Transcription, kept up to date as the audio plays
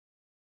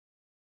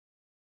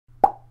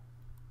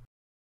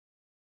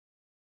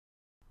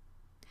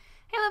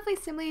Hey lovely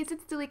similes,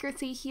 it's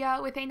Deligracy here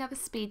with another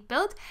speed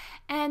build,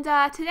 and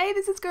today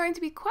this is going to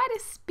be quite a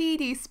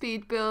speedy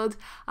speed build,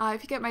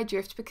 if you get my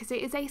drift, because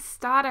it is a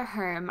starter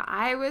home.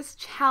 I was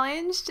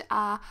challenged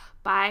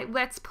by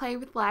Let's Play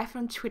with Life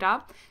on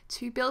Twitter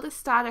to build a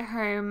starter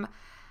home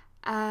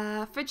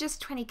for just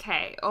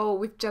 20k, or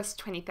with just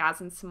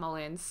 20,000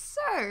 simoleons.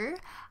 So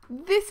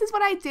this is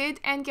what I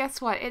did, and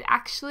guess what? It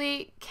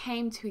actually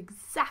came to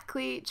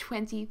exactly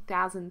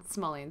 20,000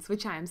 simoleons,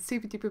 which I am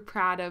super duper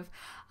proud of.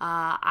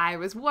 I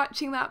was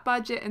watching that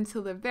budget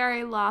until the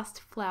very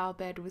last flower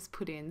bed was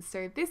put in.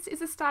 So this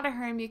is a starter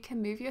home you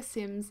can move your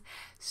Sims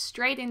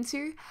straight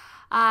into,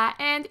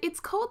 and it's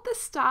called the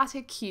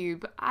Starter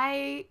Cube.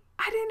 I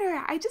don't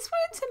know, I just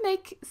wanted to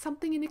make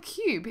something in a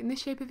cube, in the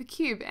shape of a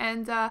cube,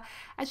 and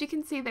as you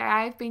can see there,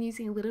 I've been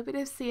using a little bit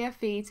of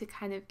CFE to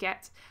kind of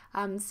get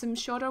some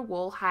shorter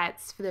wall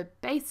heights for the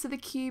base of the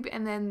cube,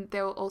 and then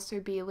there will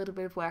also be a little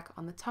bit of work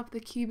on the top of the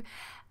cube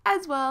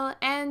as well.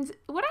 And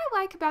what I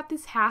like about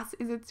this house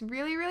is it's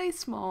really, really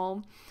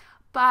small,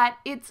 but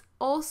it's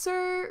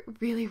also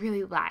really,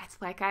 really light.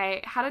 Like,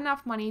 I had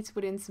enough money to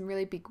put in some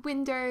really big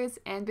windows,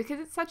 and because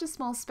it's such a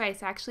small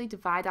space, I actually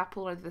divide up a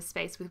lot of the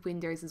space with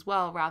windows as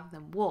well rather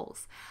than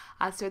walls.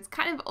 So it's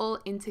kind of all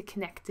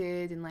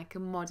interconnected in like a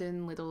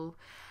modern little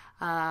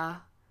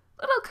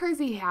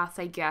cozy house,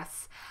 I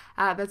guess,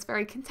 that's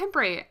very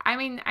contemporary. I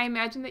mean, I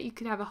imagine that you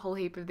could have a whole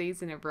heap of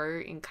these in a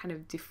row in kind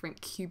of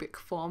different cubic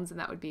forms, and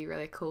that would be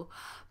really cool.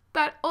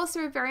 But also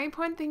a very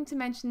important thing to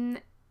mention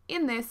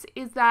in this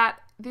is that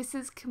this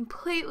is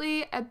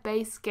completely a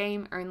base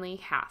game only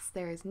house.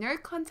 There is no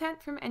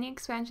content from any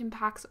expansion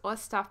packs or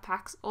stuff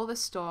packs or the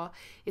store.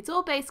 It's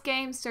all base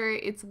game, so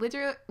it's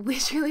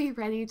literally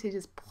ready to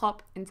just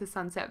plop into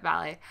Sunset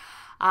Valley.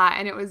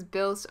 And it was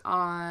built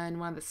on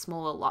one of the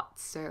smaller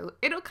lots, so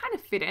it'll kind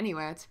of fit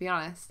anywhere, to be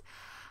honest.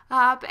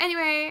 But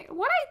anyway,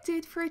 what I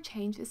did for a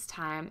change this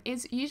time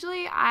is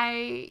usually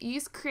I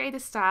use create a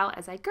style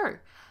as I go.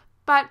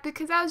 But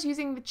because I was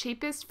using the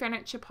cheapest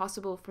furniture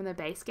possible from the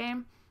base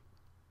game,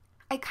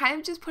 I kind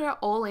of just put it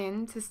all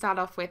in to start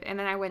off with, and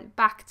then I went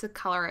back to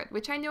color it,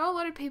 which I know a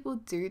lot of people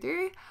do,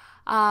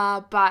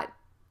 but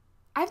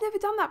I've never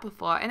done that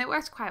before, and it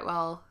worked quite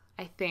well,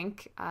 I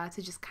think,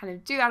 to just kind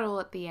of do that all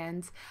at the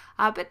end.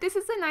 But this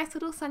is a nice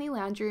little sunny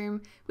lounge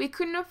room. We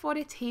couldn't afford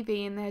a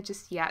TV in there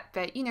just yet,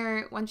 but you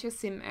know, once your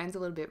sim earns a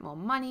little bit more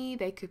money,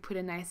 they could put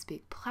a nice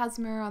big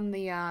plasma on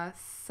the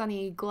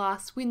sunny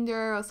glass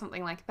window or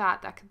something like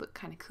that. That could look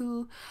kind of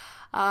cool.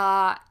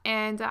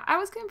 And I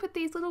was going to put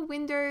these little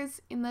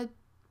windows in the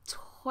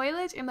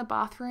toilet, in the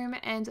bathroom,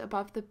 and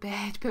above the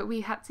bed, but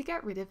we had to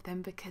get rid of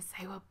them because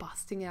they were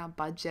busting our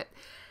budget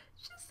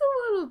just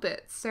a little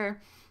bit. So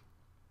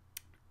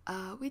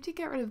we did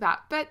get rid of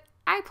that, but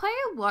I play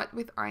a lot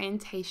with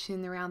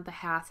orientation around the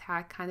house, how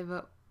I kind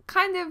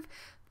of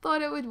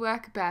thought it would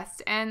work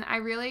best, and I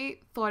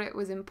really thought it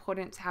was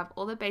important to have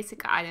all the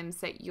basic items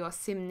that your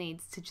sim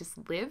needs to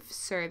just live.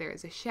 So there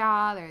is a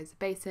shower, there is a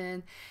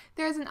basin,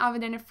 there is an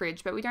oven and a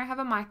fridge, but we don't have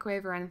a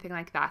microwave or anything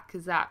like that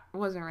because that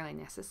wasn't really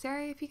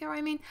necessary, if you get what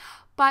I mean.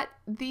 But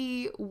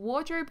the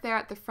wardrobe there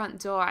at the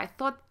front door, I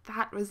thought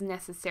that was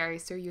necessary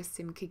so your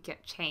sim could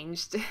get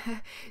changed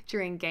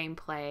during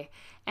gameplay.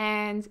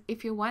 And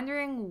if you're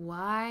wondering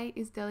why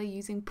is Deli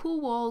using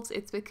pool walls,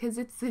 it's because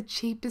it's the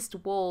cheapest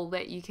wall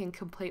that you can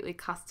completely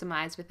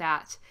customize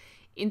without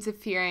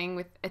interfering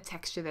with a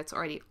texture that's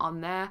already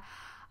on there.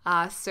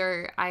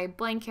 So I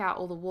blank out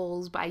all the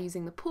walls by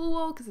using the pool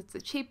wall because it's the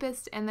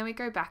cheapest, and then we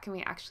go back and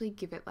we actually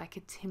give it like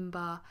a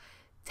timber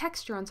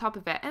texture on top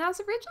of it. And I was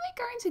originally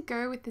going to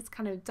go with this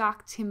kind of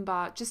dark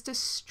timber, just a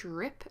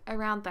strip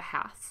around the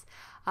house.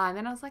 And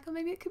then I was like, oh,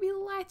 maybe it could be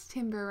light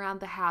timber around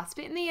the house.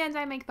 But in the end,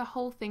 I make the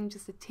whole thing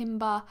just a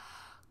timber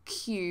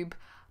cube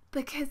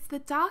because the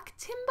dark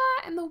timber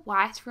and the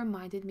white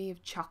reminded me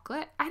of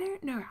chocolate. I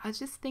don't know. I was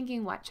just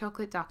thinking white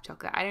chocolate, dark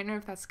chocolate. I don't know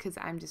if that's because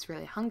I'm just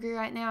really hungry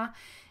right now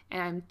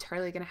and I'm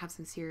totally going to have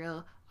some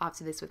cereal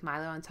after this with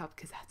Milo on top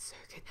because that's so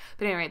good.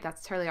 But anyway,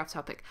 that's totally off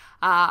topic.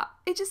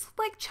 It just looked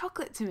like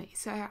chocolate to me.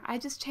 So I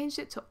just changed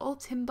it to all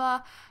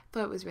timber.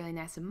 Thought it was really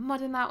nice and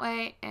modern that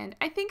way. And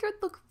I think it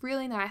would look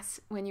really nice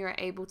when you're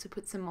able to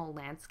put some more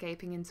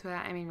landscaping into it.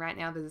 I mean, right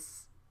now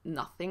there's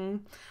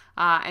nothing.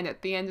 And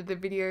at the end of the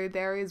video,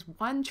 there is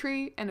one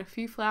tree and a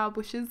few flower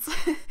bushes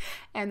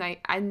and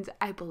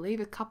I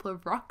believe a couple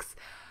of rocks,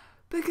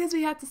 because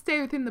we had to stay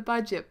within the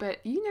budget.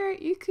 But you know,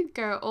 you could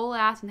go all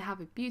out and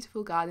have a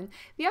beautiful garden.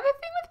 The other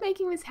thing with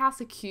making this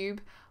house a cube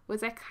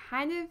was I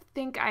kind of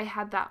think I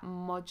had that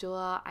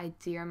modular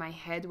idea in my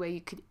head where you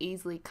could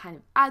easily kind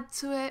of add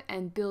to it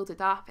and build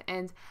it up.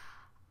 And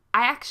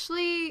I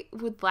actually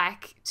would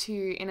like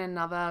to, in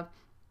another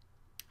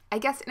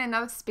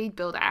speed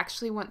build, I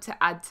actually want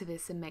to add to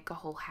this and make a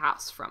whole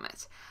house from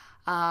it.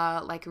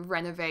 Like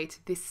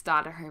renovate this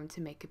starter home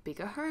to make a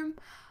bigger home.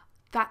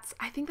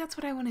 I think that's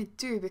what I want to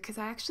do because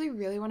I actually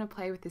really want to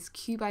play with this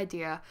cube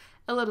idea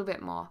a little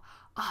bit more.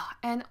 Oh,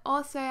 and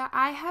also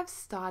I have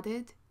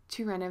started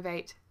to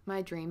renovate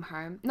my dream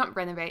home. Not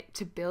renovate,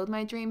 to build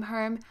my dream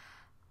home.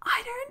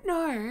 I don't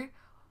know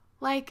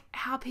like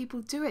how people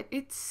do it.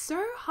 It's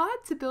so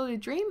hard to build a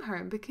dream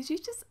home because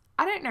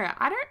I don't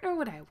know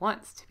what I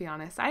want, to be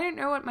honest. I don't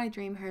know what my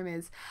dream home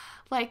is.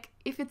 Like,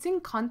 if it's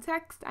in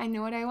context, I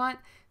know what I want.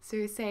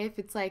 So say if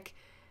it's like,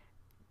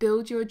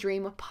 build your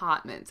dream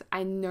apartment,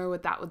 I know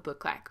what that would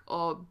look like.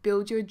 Or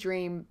build your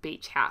dream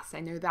beach house, I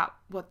know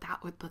what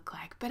that would look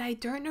like. But I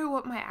don't know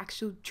what my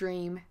actual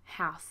dream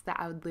house that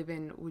I would live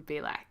in would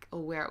be like, or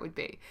where it would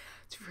be.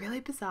 It's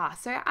really bizarre.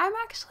 So I'm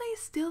actually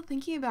still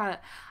thinking about it.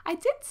 I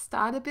did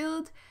start a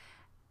build,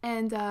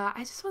 and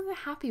I just wasn't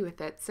happy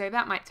with it. So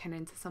that might turn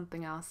into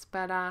something else.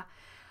 But I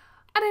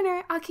don't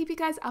know. I'll keep you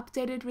guys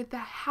updated with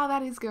how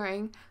that is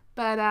going.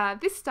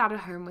 But this starter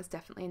home was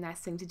definitely a nice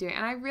thing to do.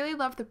 And I really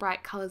love the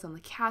bright colors on the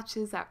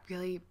couches, that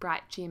really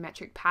bright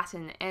geometric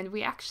pattern. And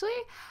I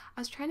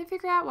was trying to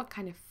figure out what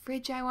kind of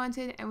fridge I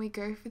wanted. And we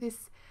go for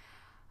this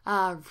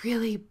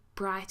really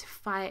bright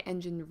fire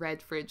engine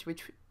red fridge,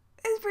 which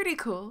is pretty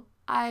cool.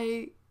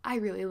 I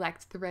really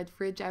liked the red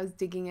fridge. I was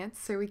digging it,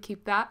 so we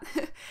keep that.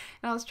 And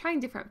I was trying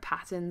different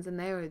patterns, and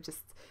they were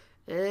just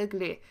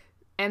ugly.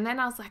 And then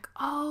I was like,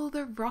 oh,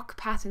 the rock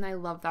pattern. I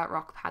love that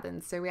rock pattern.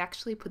 So we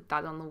actually put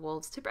that on the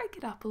walls to break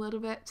it up a little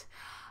bit.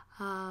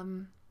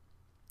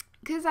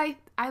 Because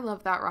I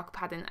love that rock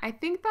pattern. I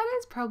think that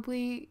is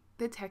probably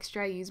the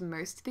texture I use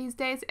most these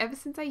days. Ever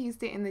since I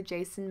used it in the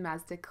Jason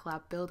Mazda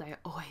collab build, I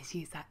always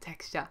use that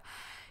texture.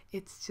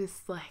 It's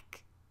just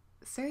like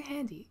so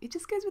handy. It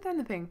just goes with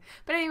anything.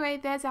 But anyway,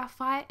 there's our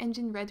fire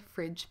engine red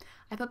fridge.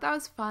 I thought that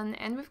was fun,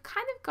 and we've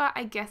kind of got,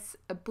 I guess,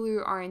 a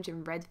blue, orange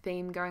and red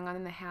theme going on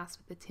in the house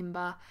with the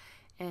timber.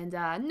 And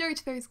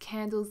note those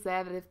candles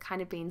there that have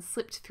kind of been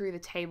slipped through the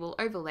table,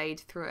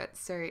 overlaid through it,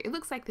 so it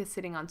looks like they're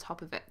sitting on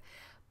top of it.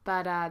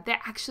 But they're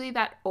actually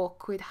that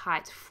awkward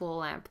height floor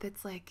lamp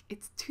that's like,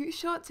 it's too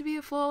short to be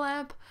a floor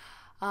lamp,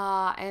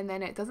 and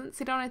then it doesn't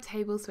sit on a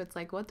table, so it's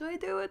like, what do I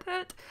do with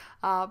it?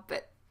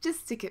 But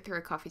just stick it through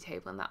a coffee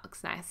table, and that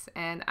looks nice.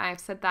 And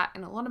I've said that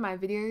in a lot of my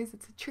videos.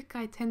 It's a trick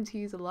I tend to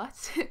use a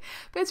lot.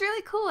 But it's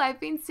really cool. I've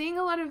been seeing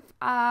a lot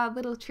of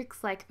little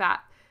tricks like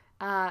that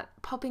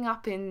popping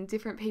up in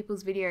different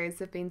people's videos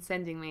they've been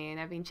sending me, and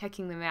I've been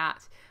checking them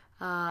out.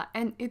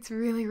 And it's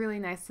really, really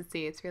nice to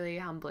see. It's really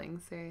humbling.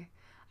 So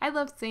I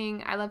love seeing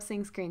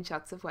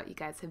screenshots of what you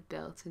guys have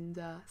built, and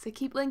so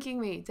keep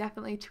linking me.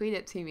 Definitely tweet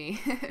it to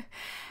me.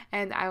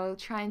 And I will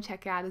try and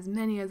check out as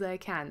many as I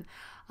can.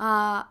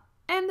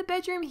 And the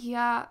bedroom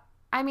here,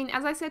 I mean,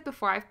 as I said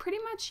before, I've pretty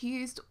much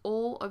used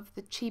all of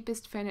the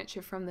cheapest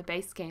furniture from the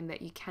base game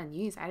that you can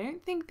use. I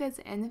don't think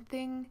there's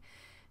anything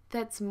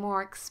that's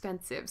more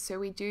expensive. So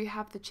we do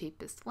have the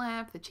cheapest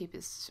lamp, the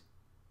cheapest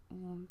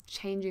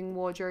changing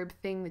wardrobe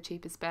thing, the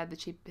cheapest bed, the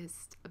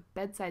cheapest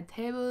bedside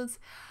tables.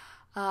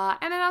 And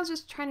then I was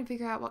just trying to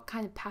figure out what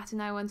kind of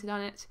pattern I wanted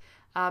on it.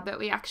 But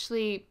we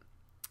actually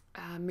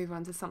move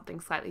on to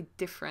something slightly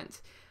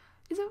different.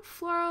 Is it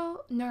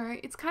floral? No,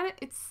 it's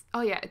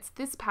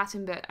this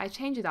pattern, but I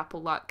changed it up a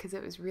lot because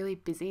it was really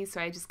busy,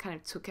 so I just kind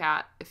of took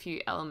out a few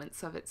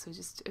elements of it, so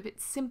just a bit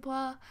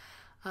simpler.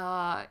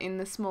 In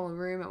the smaller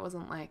room, it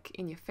wasn't like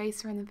in your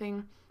face or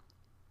anything.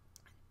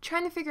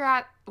 Trying to figure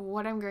out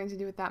what I'm going to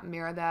do with that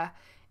mirror there,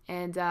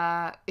 and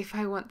if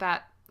I want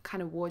that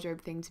kind of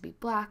wardrobe thing to be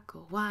black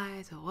or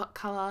white or what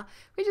color.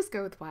 We just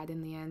go with white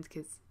in the end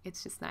because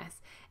it's just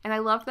nice. And I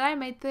love that I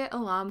made the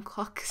alarm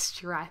clock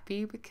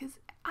stripy because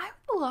I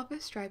would love a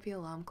stripy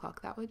alarm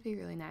clock. That would be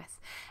really nice.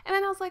 And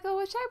then I was like, oh,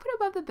 what should I put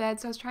above the bed?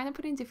 So I was trying to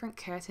put in different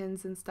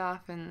curtains and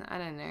stuff, and I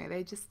don't know,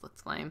 they just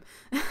looked lame.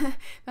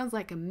 That was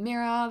like a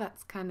mirror.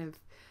 That's kind of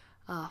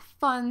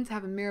fun to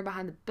have a mirror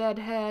behind the bed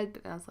head,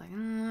 but I was like,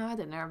 I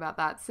don't know about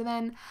that. So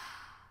then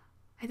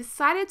I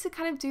decided to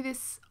kind of do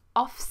this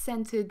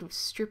off-centered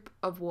strip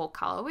of wall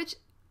color, which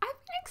I've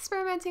been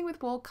experimenting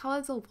with wall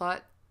colors a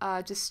lot,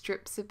 just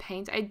strips of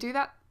paint. I do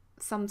that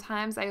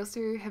sometimes. I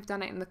also have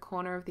done it in the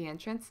corner of the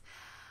entrance.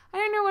 I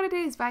don't know what it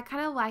is, but I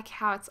kind of like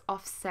how it's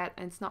offset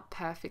and it's not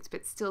perfect,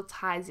 but still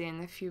ties in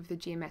a few of the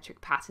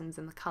geometric patterns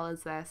and the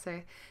colors there.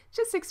 So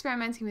just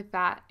experimenting with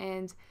that,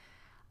 and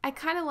I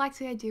kind of liked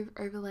the idea of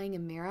overlaying a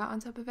mirror on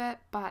top of it,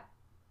 but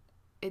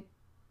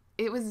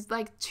it was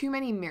like too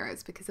many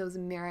mirrors because there was a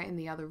mirror in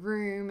the other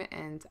room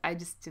and I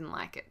just didn't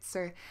like it.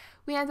 So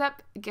we end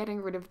up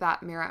getting rid of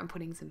that mirror and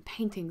putting some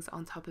paintings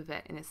on top of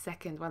it in a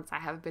second. Once I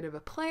have a bit of a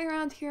play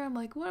around here, I'm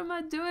like, what am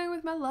I doing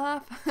with my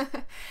life?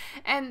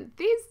 And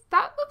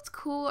that looked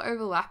cool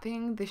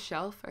overlapping the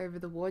shelf over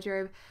the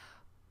wardrobe.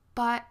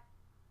 But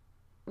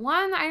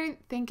one, I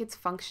don't think it's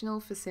functional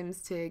for Sims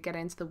to get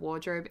into the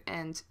wardrobe,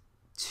 and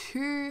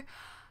two,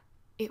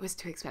 it was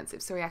too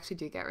expensive, so we actually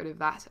do get rid of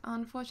that,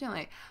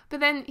 unfortunately. But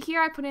then here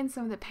I put in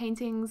some of the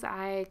paintings.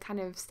 I kind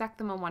of stack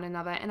them on one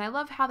another, and I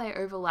love how they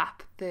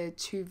overlap the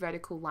two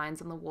vertical lines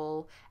on the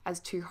wall as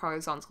two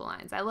horizontal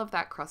lines. I love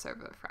that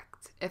crossover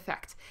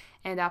effect.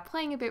 And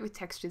playing a bit with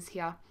textures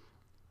here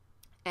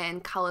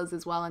and colors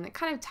as well, and it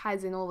kind of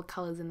ties in all the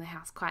colors in the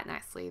house quite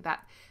nicely,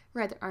 that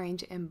red,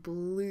 orange, and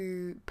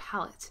blue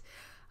palette.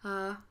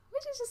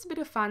 Which is just a bit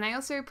of fun. I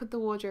also put the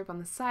wardrobe on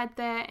the side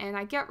there, and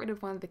I get rid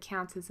of one of the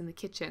counters in the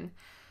kitchen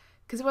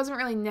because it wasn't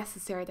really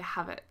necessary to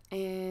have it.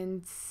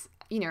 And,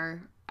 you know,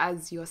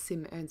 as your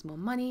sim earns more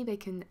money, they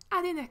can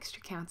add in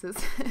extra counters.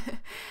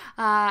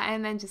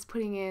 And then just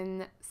putting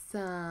in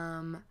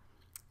some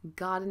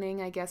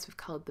gardening, I guess. We've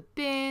colored the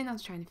bin. I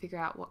was trying to figure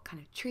out what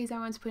kind of trees I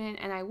wanted to put in,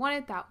 and I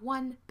wanted that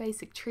one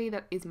basic tree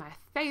that is my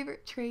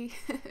favorite tree.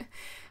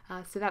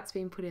 So that's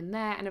been put in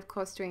there, and of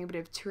course doing a bit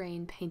of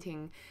terrain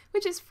painting,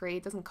 which is free.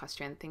 It doesn't cost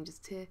you anything,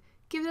 just to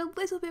give it a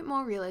little bit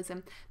more realism.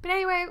 But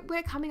anyway,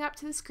 we're coming up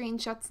to the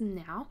screenshots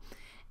now,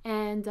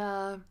 and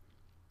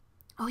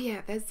oh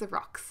yeah, there's the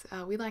rocks.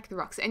 We like the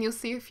rocks, and you'll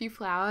see a few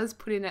flowers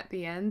put in at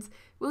the end.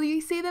 Will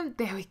you see them?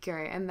 There we go,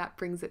 and that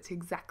brings it to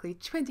exactly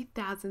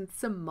 20,000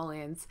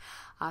 simoleons.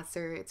 So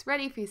it's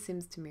ready for your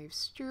Sims to move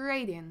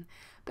straight in.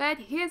 But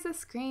here's a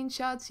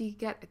screenshot, so you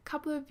get a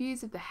couple of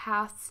views of the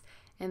house,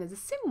 and there's a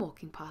sim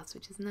walking past,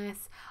 which is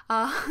nice.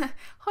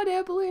 Hot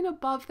air balloon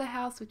above the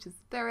house, which is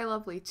very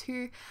lovely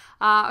too.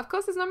 Of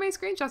course, there's not many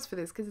screenshots for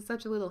this because it's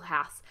such a little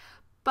house.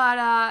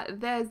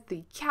 But there's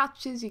the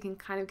couches. You can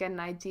kind of get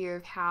an idea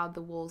of how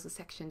the walls are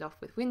sectioned off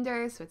with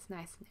windows, so it's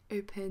nice and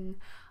open.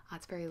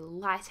 It's a very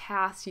light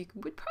house. You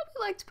would probably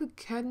like to put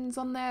curtains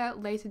on there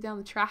later down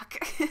the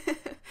track.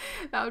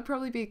 That would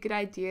probably be a good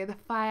idea. The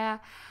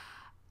fire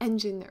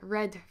engine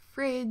red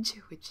fridge,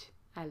 which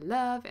I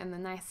love, and the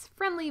nice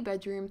friendly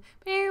bedroom.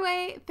 But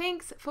anyway,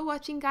 thanks for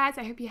watching, guys.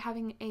 I hope you're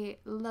having a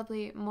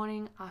lovely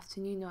morning,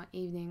 afternoon, or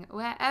evening,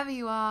 wherever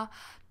you are.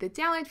 The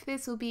download for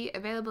this will be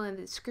available in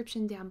the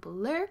description down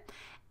below,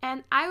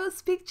 and I will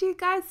speak to you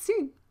guys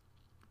soon.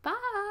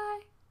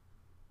 Bye!